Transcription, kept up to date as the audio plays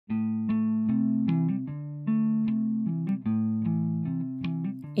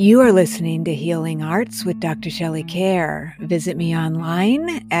You are listening to Healing Arts with Dr. Shelley Care. Visit me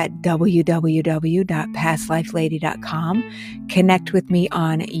online at www.pastlifelady.com. Connect with me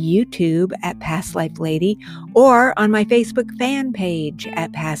on YouTube at Past Life Lady or on my Facebook fan page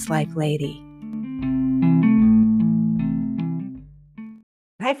at Past Life Lady.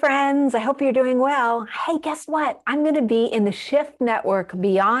 Hi, friends. I hope you're doing well. Hey, guess what? I'm going to be in the Shift Network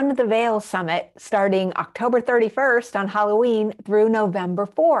Beyond the Veil Summit starting October 31st on Halloween through November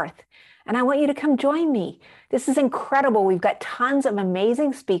 4th. And I want you to come join me. This is incredible. We've got tons of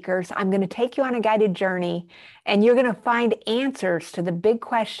amazing speakers. I'm going to take you on a guided journey, and you're going to find answers to the big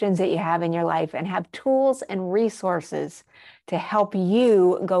questions that you have in your life and have tools and resources to help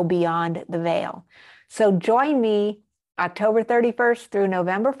you go beyond the veil. So join me October 31st through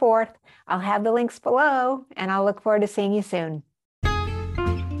November 4th. I'll have the links below, and I'll look forward to seeing you soon.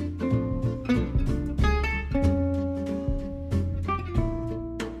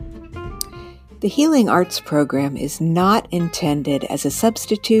 The Healing Arts program is not intended as a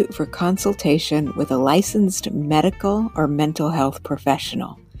substitute for consultation with a licensed medical or mental health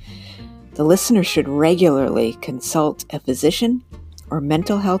professional. The listener should regularly consult a physician or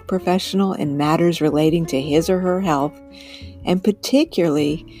mental health professional in matters relating to his or her health, and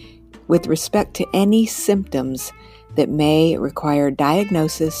particularly with respect to any symptoms that may require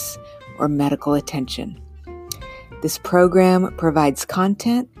diagnosis or medical attention. This program provides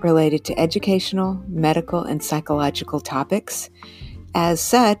content related to educational, medical, and psychological topics. As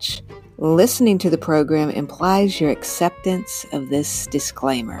such, listening to the program implies your acceptance of this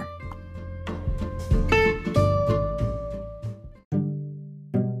disclaimer.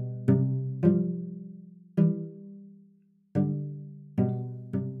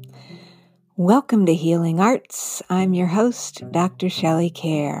 Welcome to Healing Arts. I'm your host, Dr. Shelley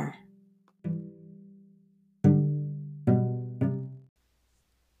Care.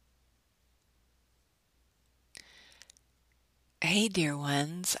 Hey, dear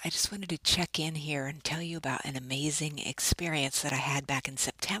ones. I just wanted to check in here and tell you about an amazing experience that I had back in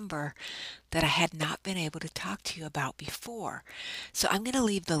September that I had not been able to talk to you about before. So I'm going to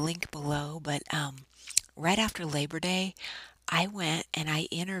leave the link below, but right after Labor Day, I went and I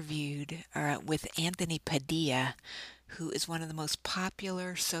interviewed with Anthony Padilla, who is one of the most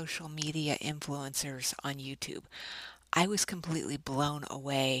popular social media influencers on YouTube. I was completely blown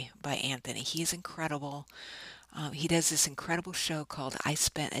away by Anthony. He is incredible. He does this incredible show called I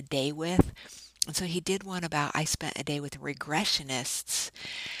Spent a Day With. And so he did one about I Spent a Day with Regressionists.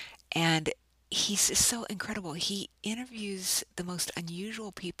 And he's just so incredible. He interviews the most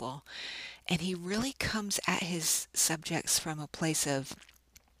unusual people, and he really comes at his subjects from a place of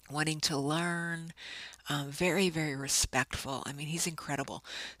wanting to learn, very, very respectful. I mean, he's incredible.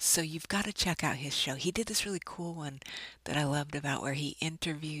 So you've got to check out his show. He did this really cool one that I loved about where he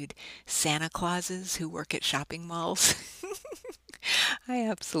interviewed Santa Clauses who work at shopping malls. I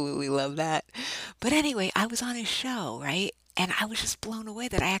absolutely love that. But anyway, I was on his show, right? And I was just blown away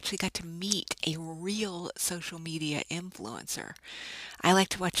that I actually got to meet a real social media influencer. I like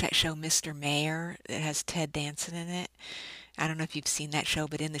to watch that show, Mr. Mayor, that has Ted Danson in it. I don't know if you've seen that show,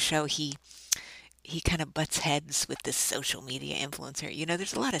 but in the show, he kind of butts heads with this social media influencer. You know,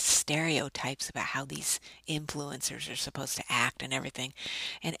 there's a lot of stereotypes about how these influencers are supposed to act and everything.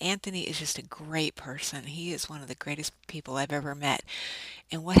 And Anthony is just a great person. He is one of the greatest people I've ever met.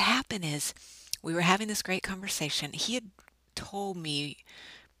 And what happened is we were having this great conversation. He had told me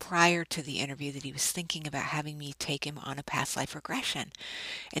prior to the interview that he was thinking about having me take him on a past life regression.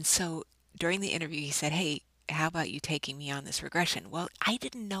 And so during the interview, he said, "Hey, how about you taking me on this regression?" Well, I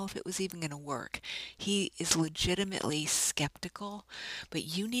didn't know if it was even going to work. He is legitimately skeptical, but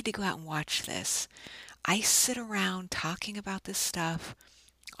you need to go out and watch this. I sit around talking about this stuff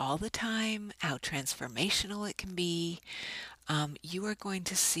all the time, how transformational it can be. You are going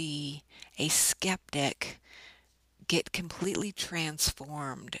to see a skeptic get completely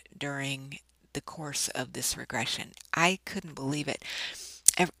transformed during the course of this regression. I couldn't believe it.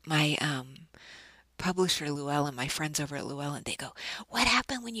 My publisher Llewellyn, my friends over at Llewellyn, they go, "What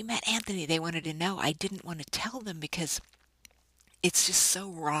happened when you met Anthony?" They wanted to know. I didn't want to tell them because it's just so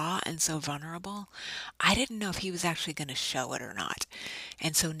raw and so vulnerable. I didn't know if he was actually going to show it or not.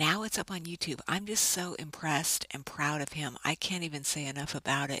 And so now it's up on YouTube. I'm just so impressed and proud of him. I can't even say enough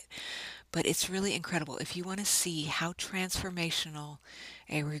about it. But it's really incredible. If you want to see how transformational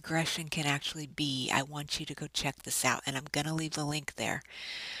a regression can actually be, I want you to go check this out. And I'm going to leave the link there.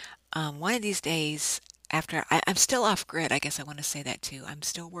 One of these days, after I'm still off grid, I guess I want to say that too. I'm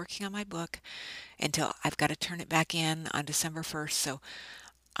still working on my book until I've got to turn it back in on December 1st. So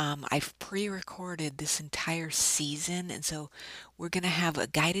I've pre-recorded this entire season, and so we're going to have a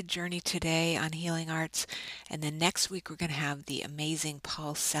guided journey today on healing arts, and then next week we're going to have the amazing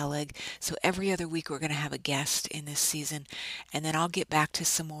Paul Selig. So every other week we're going to have a guest in this season, and then I'll get back to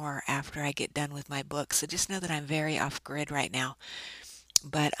some more after I get done with my book. So just know that I'm very off grid right now,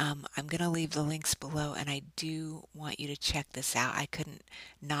 but I'm going to leave the links below, and I do want you to check this out. I couldn't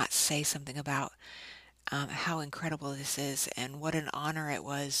not say something about how incredible this is and what an honor it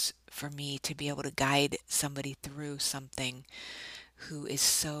was for me to be able to guide somebody through something who is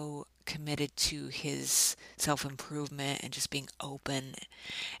so committed to his self-improvement and just being open.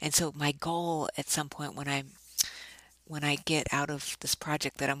 And so my goal at some point when I get out of this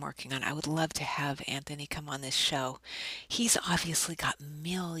project that I'm working on, I would love to have Anthony come on this show. He's obviously got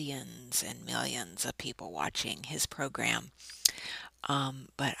millions and millions of people watching his program.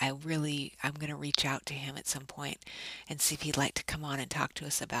 But I'm going to reach out to him at some point and see if he'd like to come on and talk to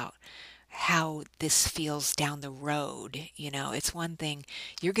us about how this feels down the road. It's one thing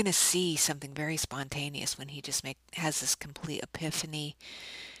you're going to see something very spontaneous when he just has this complete epiphany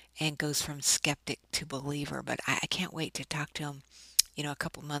and goes from skeptic to believer. But I can't wait to talk to him, a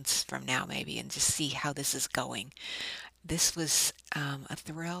couple months from now maybe, and just see how this is going. This was a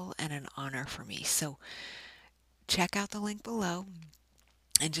thrill and an honor for me. So check out the link below.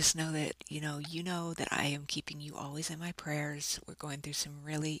 And just know that, you know that I am keeping you always in my prayers. We're going through some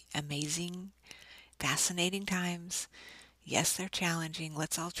really amazing, fascinating times. Yes, they're challenging.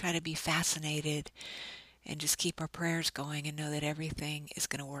 Let's all try to be fascinated and just keep our prayers going and know that everything is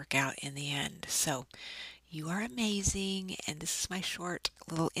going to work out in the end. So, you are amazing, and this is my short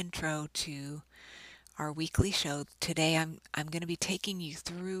little intro to our weekly show. Today I'm going to be taking you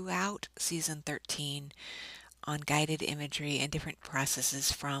throughout season 13 on guided imagery and different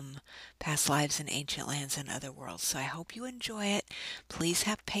processes from past lives in ancient lands and other worlds. So I hope you enjoy it. Please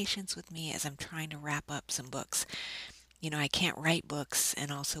have patience with me as I'm trying to wrap up some books. I can't write books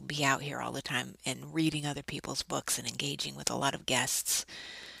and also be out here all the time and reading other people's books and engaging with a lot of guests.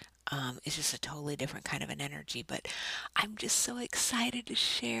 It's just a totally different kind of an energy, but I'm just so excited to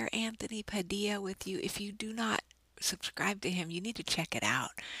share Anthony Padilla with you. If you do not subscribe to him, you need to check it out.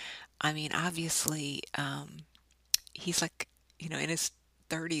 I mean, obviously, he's like, in his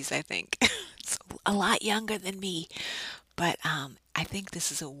 30s, I think. So a lot younger than me. But I think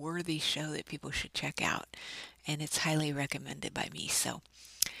this is a worthy show that people should check out. And it's highly recommended by me. So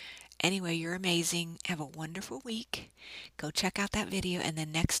anyway, you're amazing. Have a wonderful week. Go check out that video. And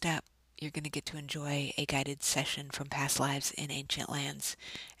then next up, you're going to get to enjoy a guided session from past lives in ancient lands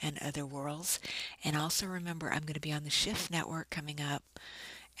and other worlds. And also remember, I'm going to be on the Shift Network coming up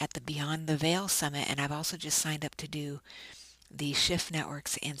at the Beyond the Veil Summit, and I've also just signed up to do the Shift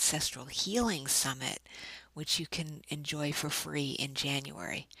Network's Ancestral Healing Summit, which you can enjoy for free in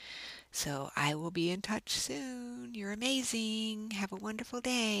January. So I will be in touch soon. You're amazing. Have a wonderful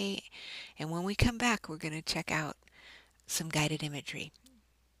day. And when we come back, we're going to check out some guided imagery.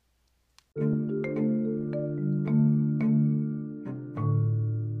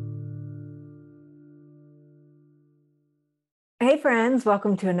 Hey friends,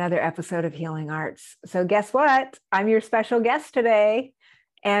 welcome to another episode of Healing Arts. So guess what? I'm your special guest today.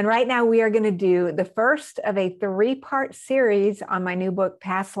 And right now we are going to do the first of a 3-part series on my new book,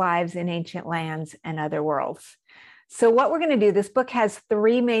 Past Lives in Ancient Lands and Other Worlds. So what we're going to do, this book has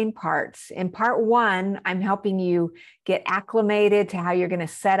 3 main parts. In part 1, I'm helping you get acclimated to how you're going to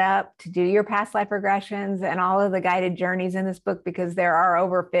set up to do your past life regressions and all of the guided journeys in this book, because there are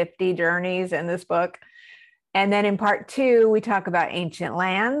over 50 journeys in this book. And then in part 2, we talk about ancient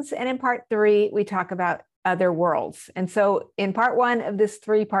lands. And in part 3, we talk about other worlds. And so in part 1 of this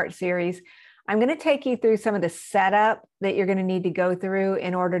 3-part series, I'm going to take you through some of the setup that you're going to need to go through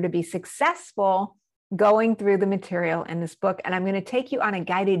in order to be successful going through the material in this book. And I'm going to take you on a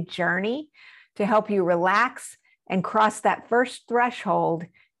guided journey to help you relax and cross that first threshold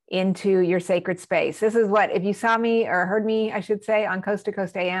into your sacred space. This is what, if you saw me or heard me, I should say, on Coast to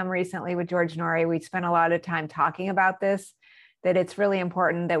Coast AM recently with George Norrie, we spent a lot of time talking about this, that it's really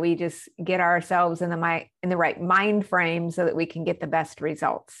important that we just get ourselves in the right mind frame so that we can get the best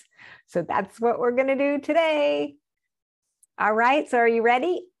results. So that's what we're going to do today. All right. So are you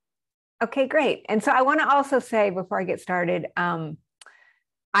ready? Okay, great. And so I want to also say before I get started,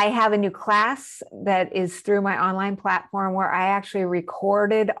 I have a new class that is through my online platform where I actually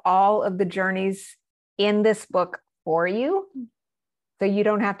recorded all of the journeys in this book for you. So you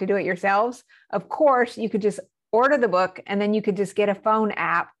don't have to do it yourselves. Of course, you could just order the book and then you could just get a phone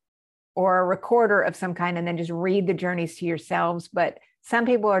app or a recorder of some kind and then just read the journeys to yourselves. But some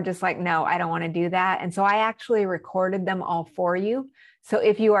people are just like, no, I don't want to do that. And so I actually recorded them all for you So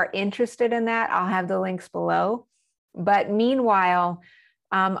if you are interested in that, I'll have the links below. But meanwhile,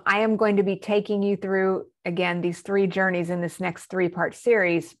 I am going to be taking you through, again, these 3 journeys in this next 3-part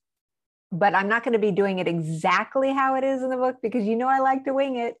series. But I'm not going to be doing it exactly how it is in the book because I like to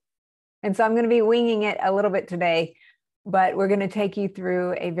wing it. And so I'm going to be winging it a little bit today, but we're going to take you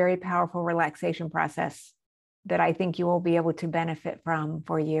through a very powerful relaxation process that I think you will be able to benefit from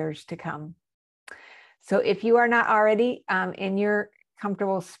for years to come. So if you are not already in your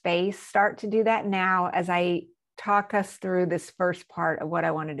comfortable space, start to do that now as I talk us through this first part of what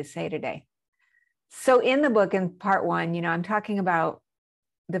I wanted to say today. So in the book, in part 1, I'm talking about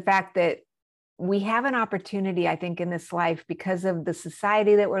the fact that we have an opportunity, I think, in this life because of the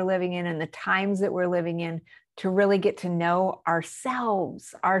society that we're living in and the times that we're living in to really get to know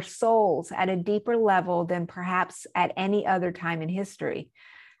ourselves, our souls at a deeper level than perhaps at any other time in history.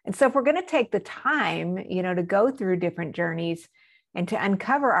 And so if we're going to take the time, to go through different journeys and to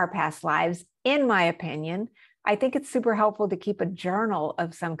uncover our past lives, in my opinion, I think it's super helpful to keep a journal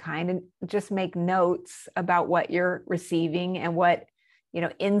of some kind and just make notes about what you're receiving and what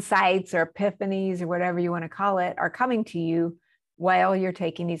insights or epiphanies or whatever you want to call it are coming to you while you're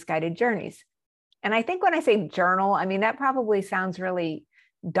taking these guided journeys. And I think when I say journal, I mean, that probably sounds really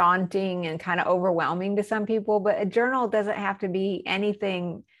daunting and kind of overwhelming to some people, but a journal doesn't have to be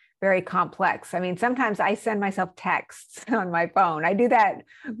anything very complex. I mean, sometimes I send myself texts on my phone. I do that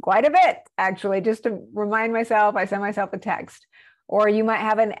quite a bit, actually, just to remind myself, I send myself a text. Or you might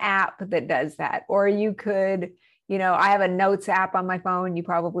have an app that does that. Or you could, I have a notes app on my phone. You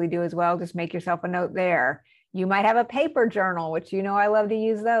probably do as well. Just make yourself a note there. You might have a paper journal, which I love to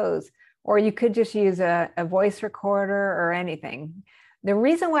use those. Or you could just use a voice recorder or anything. The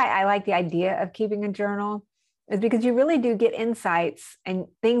reason why I like the idea of keeping a journal is because you really do get insights and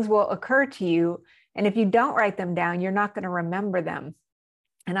things will occur to you. And if you don't write them down, you're not going to remember them.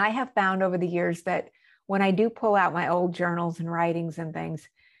 And I have found over the years that when I do pull out my old journals and writings and things,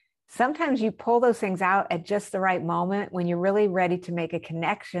 sometimes you pull those things out at just the right moment when you're really ready to make a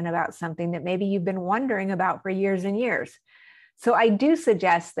connection about something that maybe you've been wondering about for years and years. So I do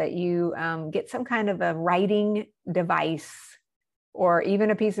suggest that you get some kind of a writing device or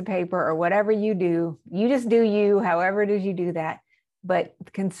even a piece of paper or whatever you do. You just do you, however it is you do that. But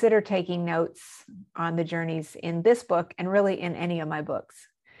consider taking notes on the journeys in this book and really in any of my books.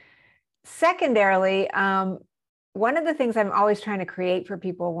 Secondarily, one of the things I'm always trying to create for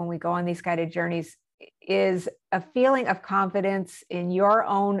people when we go on these guided journeys is a feeling of confidence in your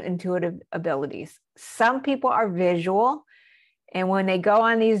own intuitive abilities. Some people are visual, and when they go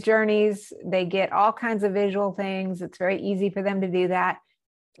on these journeys, they get all kinds of visual things. It's very easy for them to do that.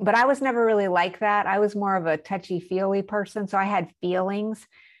 But I was never really like that. I was more of a touchy-feely person, so I had feelings.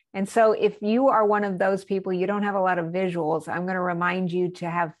 And so if you are one of those people, you don't have a lot of visuals, I'm going to remind you to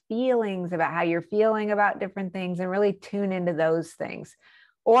have feelings about how you're feeling about different things and really tune into those things.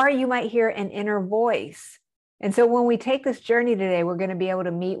 Or you might hear an inner voice. And so when we take this journey today, we're going to be able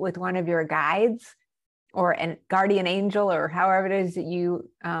to meet with one of your guides or a guardian angel or however it is that you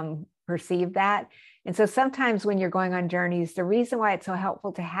perceive that. And so sometimes when you're going on journeys, the reason why it's so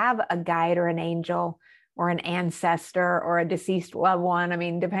helpful to have a guide or an angel or an ancestor or a deceased loved one, I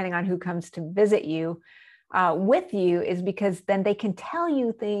mean, depending on who comes to visit you, with you, is because then they can tell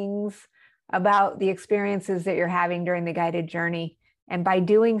you things about the experiences that you're having during the guided journey. And by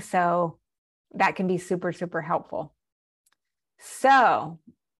doing so, that can be super, super helpful. So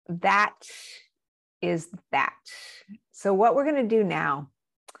that is that. So what we're going to do now,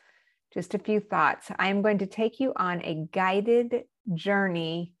 just a few thoughts. I'm going to take you on a guided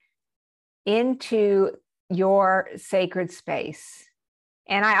journey into your sacred space.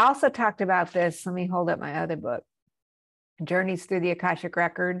 And I also talked about this. Let me hold up my other book, Journeys Through the Akashic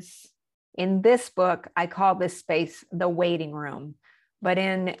Records. In this book, I call this space the waiting room. But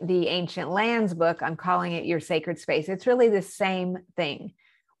in the Ancient Lands book, I'm calling it your sacred space. It's really the same thing.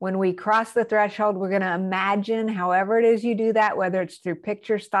 When we cross the threshold, we're going to imagine, however it is you do that, whether it's through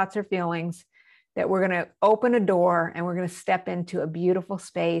pictures, thoughts, or feelings, that we're going to open a door and we're going to step into a beautiful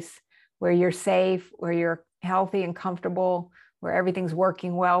space where you're safe, where you're healthy and comfortable, where everything's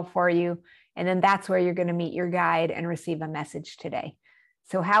working well for you. And then that's where you're going to meet your guide and receive a message today.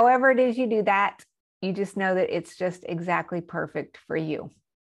 So however it is you do that, you just know that it's just exactly perfect for you.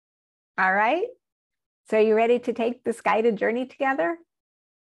 All right. So are you ready to take this guided journey together?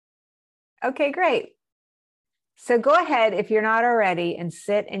 Okay, great. So go ahead, if you're not already, and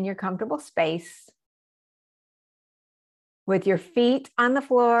sit in your comfortable space with your feet on the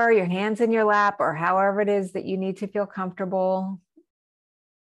floor, your hands in your lap, or however it is that you need to feel comfortable.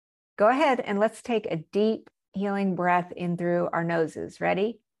 Go ahead and let's take a deep healing breath in through our noses.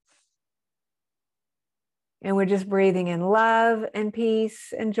 Ready? And we're just breathing in love and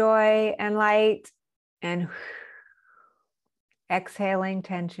peace and joy and light and exhaling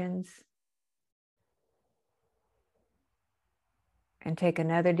tensions. And take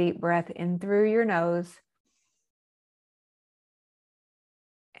another deep breath in through your nose.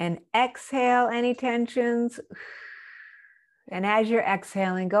 And exhale any tensions. And as you're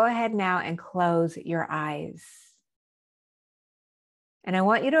exhaling, go ahead now and close your eyes. And I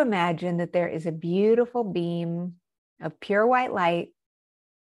want you to imagine that there is a beautiful beam of pure white light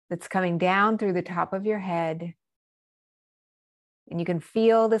that's coming down through the top of your head. And you can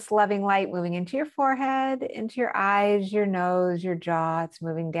feel this loving light moving into your forehead, into your eyes, your nose, your jaw. It's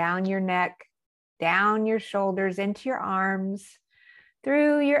moving down your neck, down your shoulders, into your arms,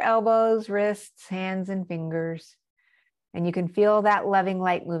 through your elbows, wrists, hands, and fingers. And you can feel that loving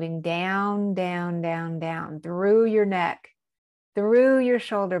light moving down, down, down, down, through your neck, through your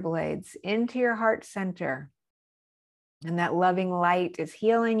shoulder blades, into your heart center. And that loving light is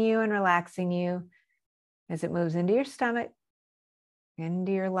healing you and relaxing you as it moves into your stomach,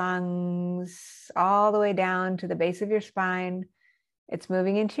 into your lungs, all the way down to the base of your spine. It's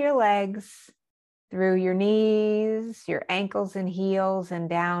moving into your legs, through your knees, your ankles and heels, and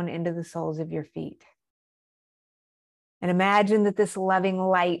down into the soles of your feet. And imagine that this loving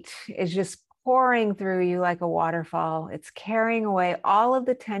light is just pouring through you like a waterfall. It's carrying away all of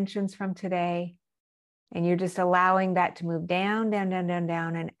the tensions from today. And you're just allowing that to move down, down, down, down,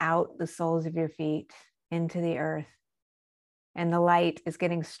 down, and out the soles of your feet into the earth. And the light is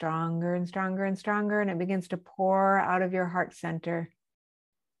getting stronger and stronger and stronger, and it begins to pour out of your heart center,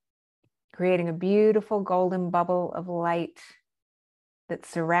 creating a beautiful golden bubble of light that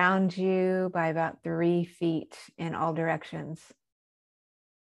surrounds you by about 3 feet in all directions.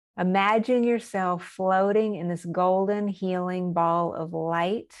 Imagine yourself floating in this golden healing ball of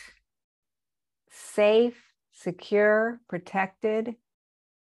light, safe, secure, protected.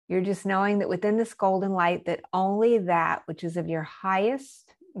 You're just knowing that within this golden light that only that which is of your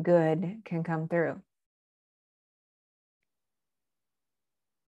highest good can come through.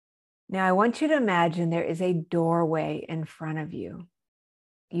 Now, I want you to imagine there is a doorway in front of you.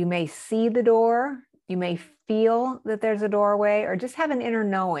 You may see the door, you may feel that there's a doorway, or just have an inner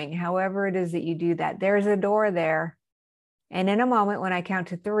knowing, however it is that you do that. There's a door there. And in a moment, when I count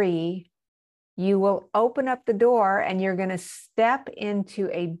to 3, you will open up the door and you're going to step into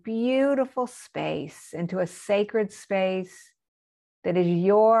a beautiful space, into a sacred space that is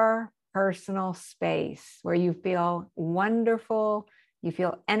your personal space where you feel wonderful, you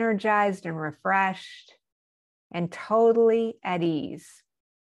feel energized and refreshed and totally at ease.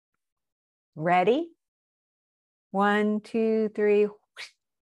 Ready? 1, 2, 3.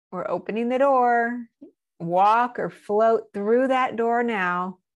 We're opening the door. Walk or float through that door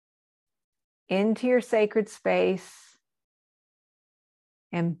now into your sacred space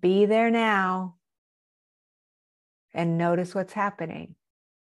and be there now and notice what's happening.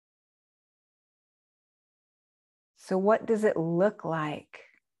 So what does it look like?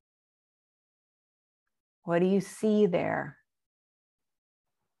 What do you see there?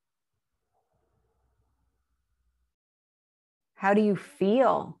 How do you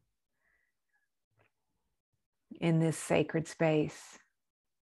feel in this sacred space?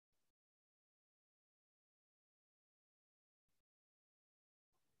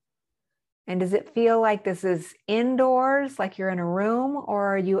 And does it feel like this is indoors, like you're in a room,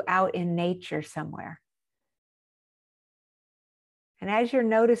 or are you out in nature somewhere? And as you're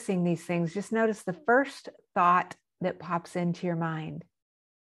noticing these things, just notice the first thought that pops into your mind.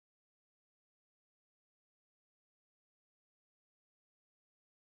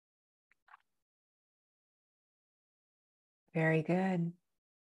 Very good.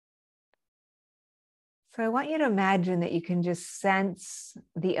 So I want you to imagine that you can just sense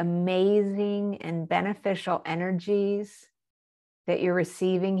the amazing and beneficial energies that you're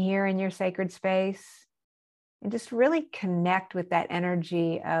receiving here in your sacred space, and just really connect with that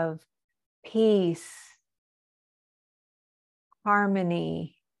energy of peace,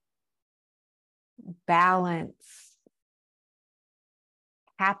 harmony, balance,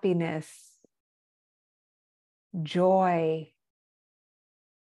 happiness, joy,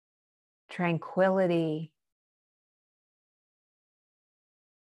 tranquility,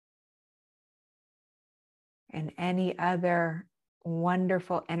 and any other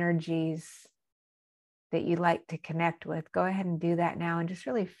wonderful energies that you like to connect with. Go ahead and do that now and just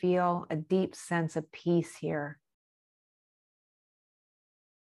really feel a deep sense of peace here.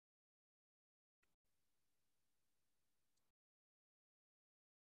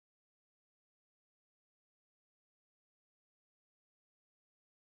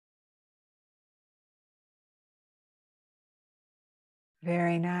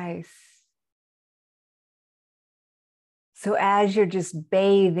 Very nice. So as you're just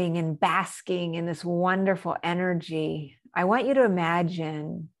bathing and basking in this wonderful energy, I want you to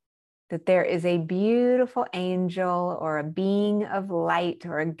imagine that there is a beautiful angel or a being of light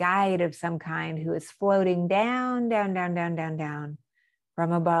or a guide of some kind who is floating down, down, down, down, down, down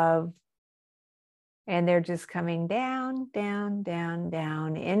from above. And they're just coming down, down, down,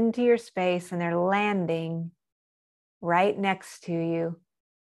 down into your space, and they're landing right next to you.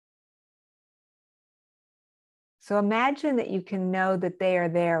 So imagine that you can know that they are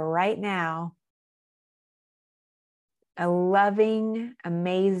there right now, a loving,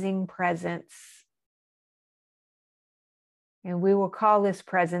 amazing presence. And we will call this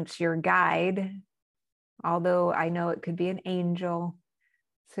presence your guide, although I know it could be an angel.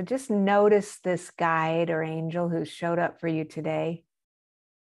 So just notice this guide or angel who showed up for you today.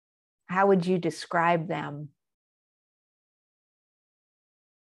 How would you describe them?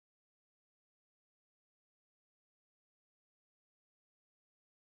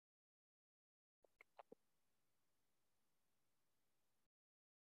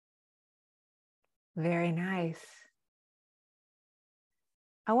 Very nice.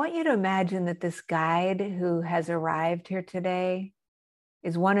 I want you to imagine that this guide who has arrived here today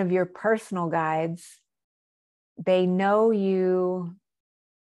is one of your personal guides. They know you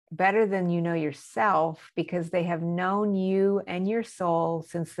better than you know yourself because they have known you and your soul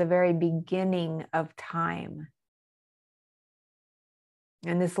since the very beginning of time.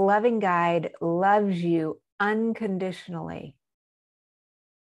 And this loving guide loves you unconditionally.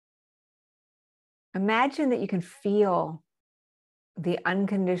 Imagine that you can feel the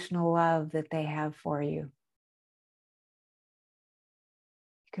unconditional love that they have for you.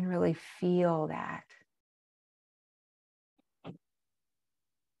 You can really feel that.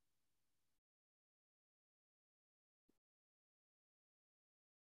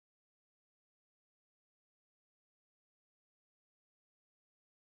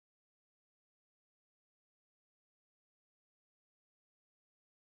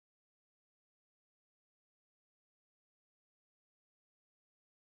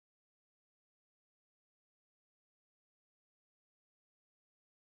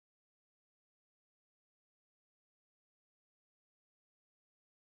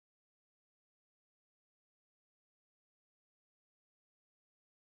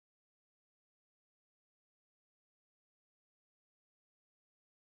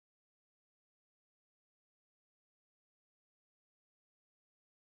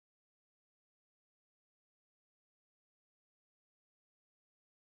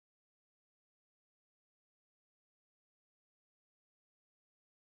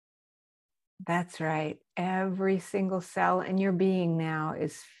 That's right. Every single cell in your being now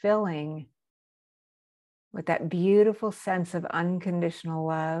is filling with that beautiful sense of unconditional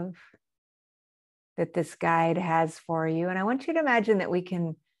love that this guide has for you. And I want you to imagine that we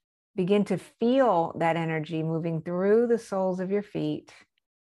can begin to feel that energy moving through the soles of your feet,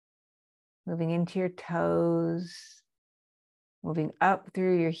 moving into your toes, moving up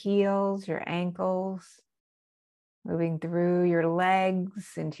through your heels, your ankles, moving through your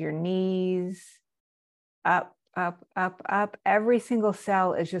legs, into your knees, up, up, up, up. Every single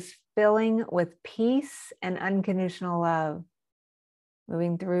cell is just filling with peace and unconditional love,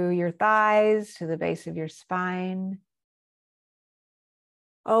 moving through your thighs to the base of your spine,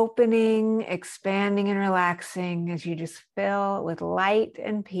 opening, expanding, and relaxing as you just fill with light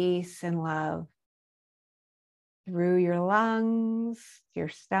and peace and love through your lungs, your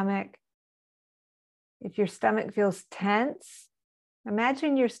stomach. If your stomach feels tense,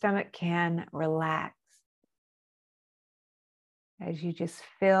 imagine your stomach can relax as you just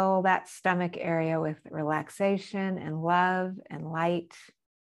fill that stomach area with relaxation and love and light,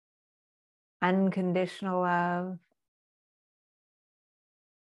 unconditional love,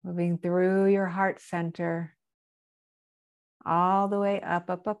 moving through your heart center, all the way up,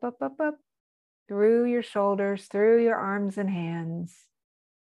 up, up, up, up, up, through your shoulders, through your arms and hands.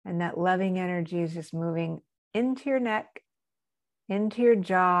 And that loving energy is just moving into your neck, into your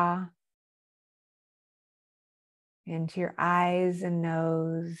jaw, into your eyes and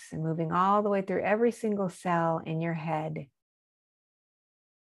nose, and moving all the way through every single cell in your head.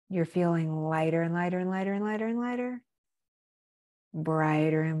 You're feeling lighter and lighter and lighter and lighter and lighter,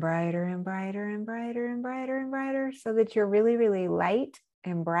 brighter and brighter and brighter and brighter and brighter and brighter, so that you're really, really light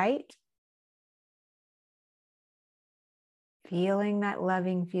and bright. Feeling that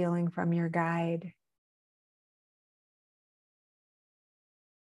loving feeling from your guide.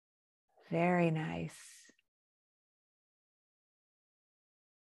 Very nice.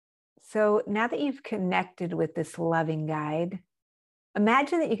 So now that you've connected with this loving guide,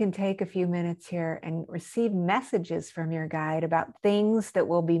 Imagine that you can take a few minutes here and receive messages from your guide about things that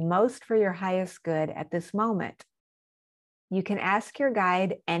will be most for your highest good at this moment. You can ask your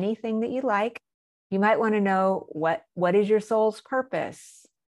guide anything that you like. You might want to know what is your soul's purpose,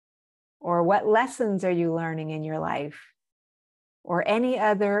 or what lessons are you learning in your life, or any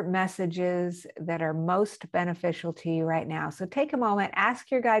other messages that are most beneficial to you right now. So take a moment, ask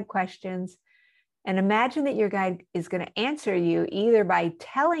your guide questions, and imagine that your guide is going to answer you either by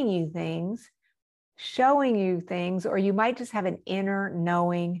telling you things, showing you things, or you might just have an inner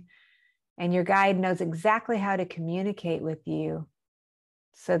knowing, and your guide knows exactly how to communicate with you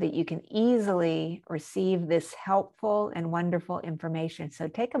so that you can easily receive this helpful and wonderful information. So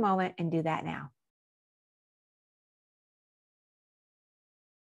take a moment and do that now.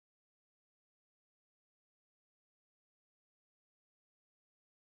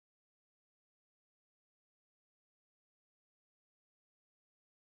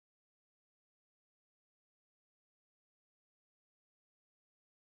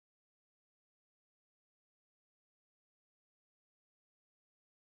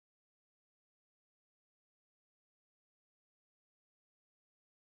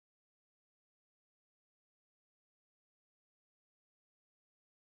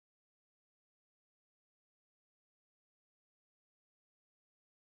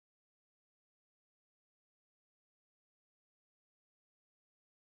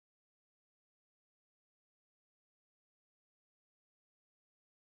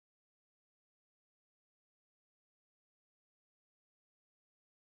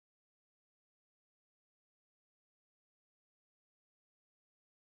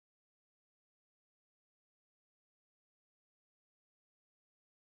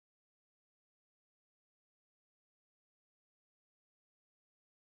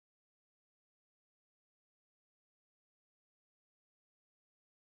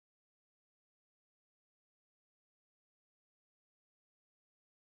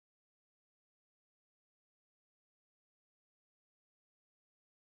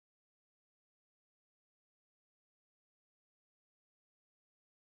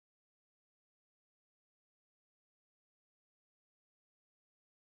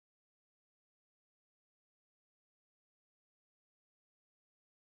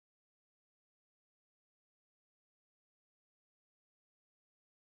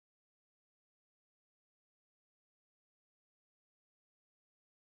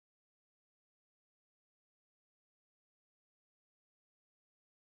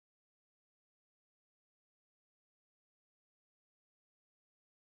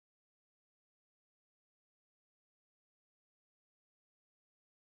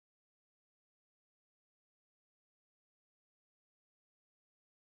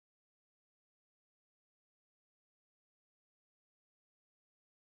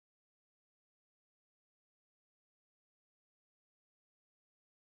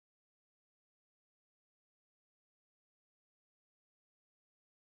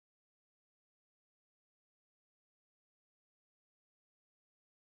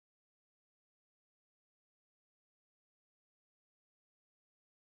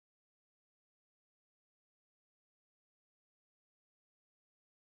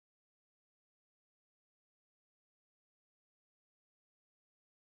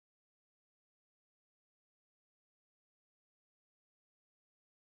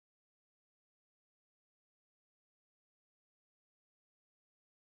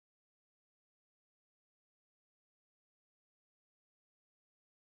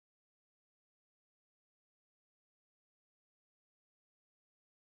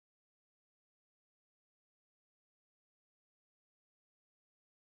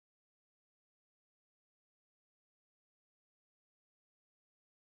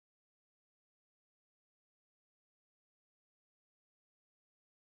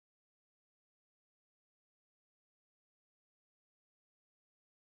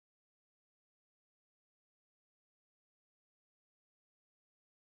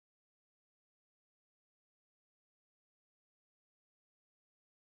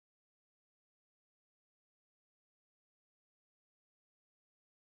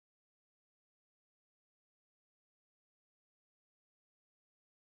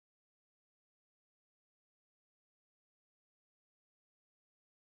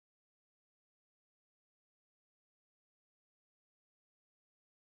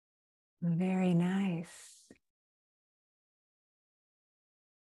 Very nice.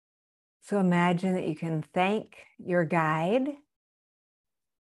 So imagine that you can thank your guide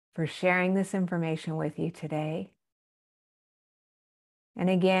for sharing this information with you today. And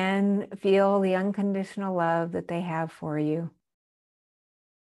again, feel the unconditional love that they have for you.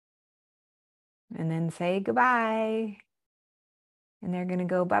 and then say goodbye. And they're going to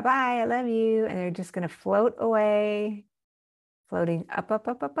go, bye-bye, I love you. And they're just going to float away, floating up, up,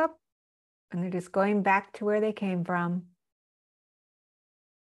 up, up, up. And they're just going back to where they came from.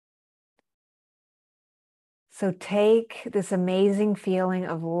 So take this amazing feeling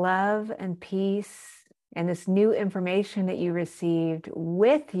of love and peace and this new information that you received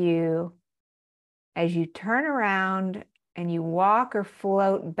with you as you turn around and you walk or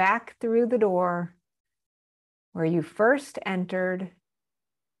float back through the door where you first entered.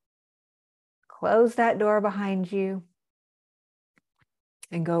 Close that door behind you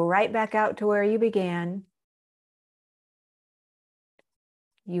and go right back out to where you began.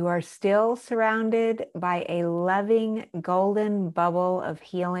 You are still surrounded by a loving golden bubble of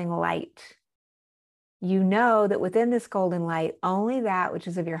healing light. You know that within this golden light, only that which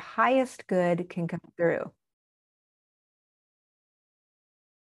is of your highest good can come through.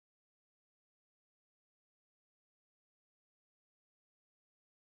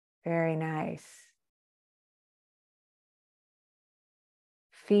 Very nice.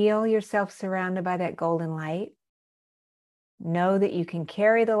 Feel yourself surrounded by that golden light. Know that you can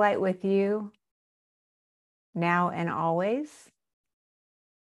carry the light with you now and always.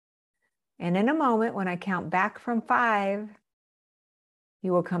 And in a moment, when I count back from 5,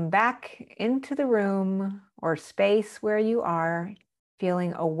 you will come back into the room or space where you are,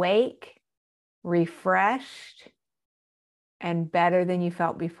 feeling awake, refreshed, and better than you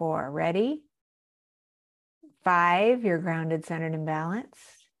felt before. Ready? 5, you're grounded, centered, and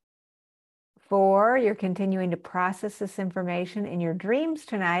balanced. 4, you're continuing to process this information in your dreams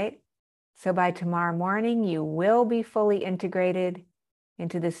tonight. So by tomorrow morning, you will be fully integrated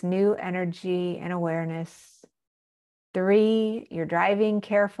into this new energy and awareness. 3, you're driving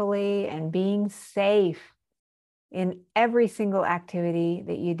carefully and being safe in every single activity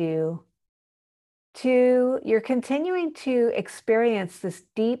that you do. 2, you're continuing to experience this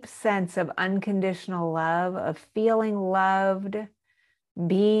deep sense of unconditional love, of feeling loved,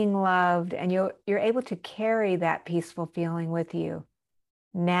 being loved, and you're able to carry that peaceful feeling with you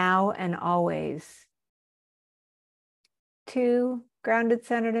now and always. 2, grounded,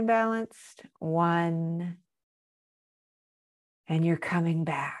 centered, and balanced. 1, and you're coming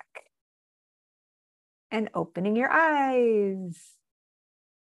back and opening your eyes.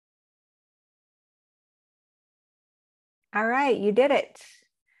 All right, you did it.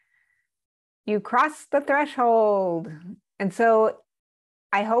 You crossed the threshold. And so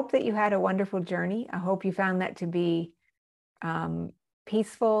I hope that you had a wonderful journey. I hope you found that to be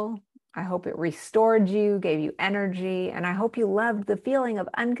peaceful. I hope it restored you, gave you energy, and I hope you loved the feeling of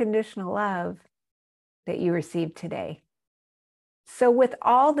unconditional love that you received today. So with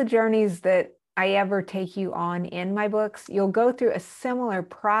all the journeys that I ever take you on in my books, you'll go through a similar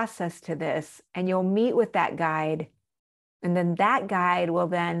process to this, and you'll meet with that guide. And then that guide will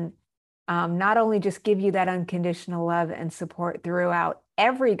then not only just give you that unconditional love and support throughout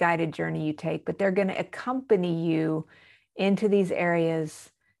every guided journey you take, but they're going to accompany you into these areas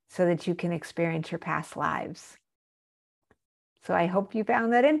so that you can experience your past lives. So I hope you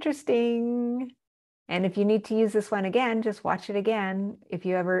found that interesting. And if you need to use this one again, just watch it again. If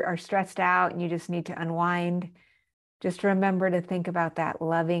you ever are stressed out and you just need to unwind, just remember to think about that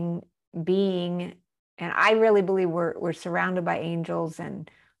loving being. And I really believe we're surrounded by angels and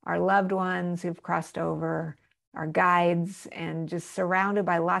our loved ones who've crossed over, our guides, and just surrounded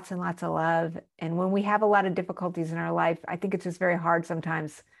by lots and lots of love. And when we have a lot of difficulties in our life, I think it's just very hard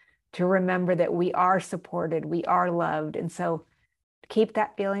sometimes to remember that we are supported, we are loved. And so keep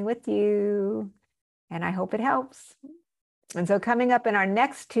that feeling with you. And I hope it helps. And so coming up in our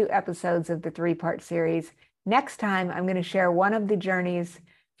next 2 episodes of the 3-part series, next time I'm going to share one of the journeys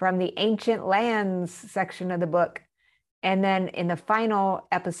from the ancient lands section of the book. And then in the final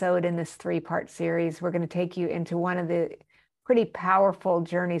episode in this 3-part series, we're going to take you into one of the pretty powerful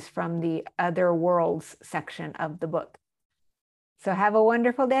journeys from the other worlds section of the book. So have a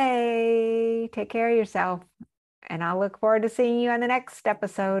wonderful day. Take care of yourself. And I'll look forward to seeing you on the next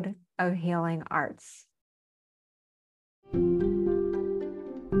episode of Healing Arts.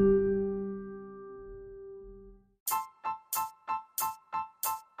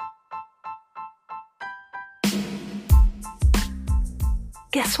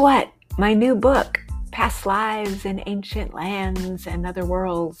 Guess what? My new book, Past Lives in Ancient Lands and Other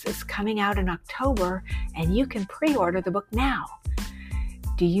Worlds, is coming out in October, and you can pre-order the book now.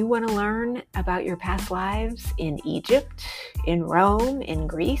 Do you want to learn about your past lives in Egypt, in Rome, in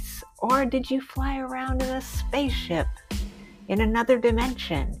Greece, or did you fly around in a spaceship in another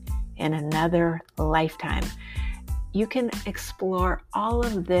dimension, in another lifetime? You can explore all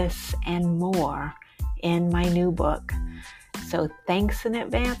of this and more in my new book. So thanks in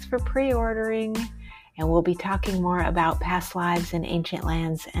advance for pre-ordering, and we'll be talking more about past lives in ancient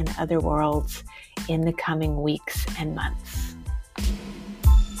lands and other worlds in the coming weeks and months.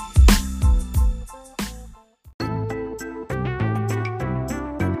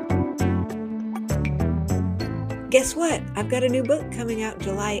 Guess what? I've got a new book coming out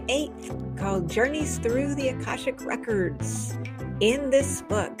July 8th called Journeys Through the Akashic Records. In this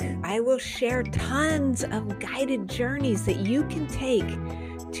book, I will share tons of guided journeys that you can take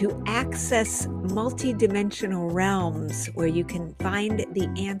to access multidimensional realms where you can find the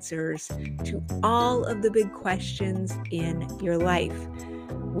answers to all of the big questions in your life.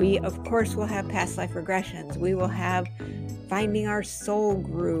 We, of course, will have past life regressions. We will have finding our soul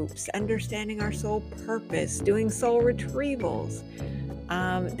groups, understanding our soul purpose, doing soul retrievals.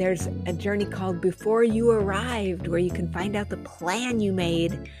 There's a journey called Before You Arrived, where you can find out the plan you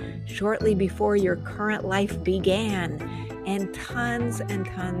made shortly before your current life began, and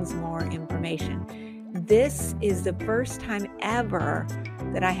tons more information. This is the first time ever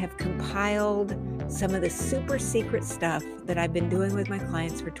that I have compiled some of the super secret stuff that I've been doing with my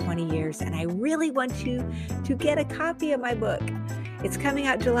clients for 20 years, and I really want you to get a copy of my book. It's coming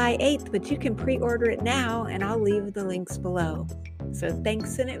out July 8th, but you can pre-order it now, and I'll leave the links below. So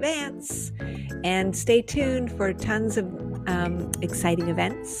thanks in advance, and stay tuned for tons of exciting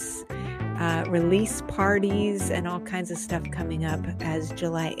events, release parties, and all kinds of stuff coming up as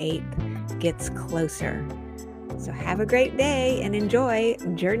July 8th gets closer. So have a great day and enjoy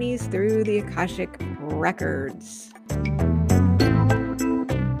Journeys Through the Akashic Records.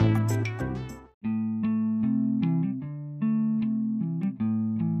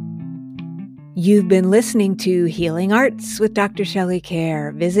 You've been listening to Healing Arts with Dr. Shelley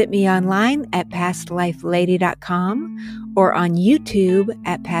Care. Visit me online at pastlifelady.com or on YouTube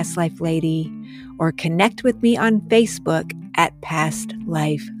at Past Life Lady, or connect with me on Facebook at Past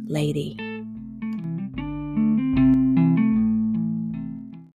Life Lady.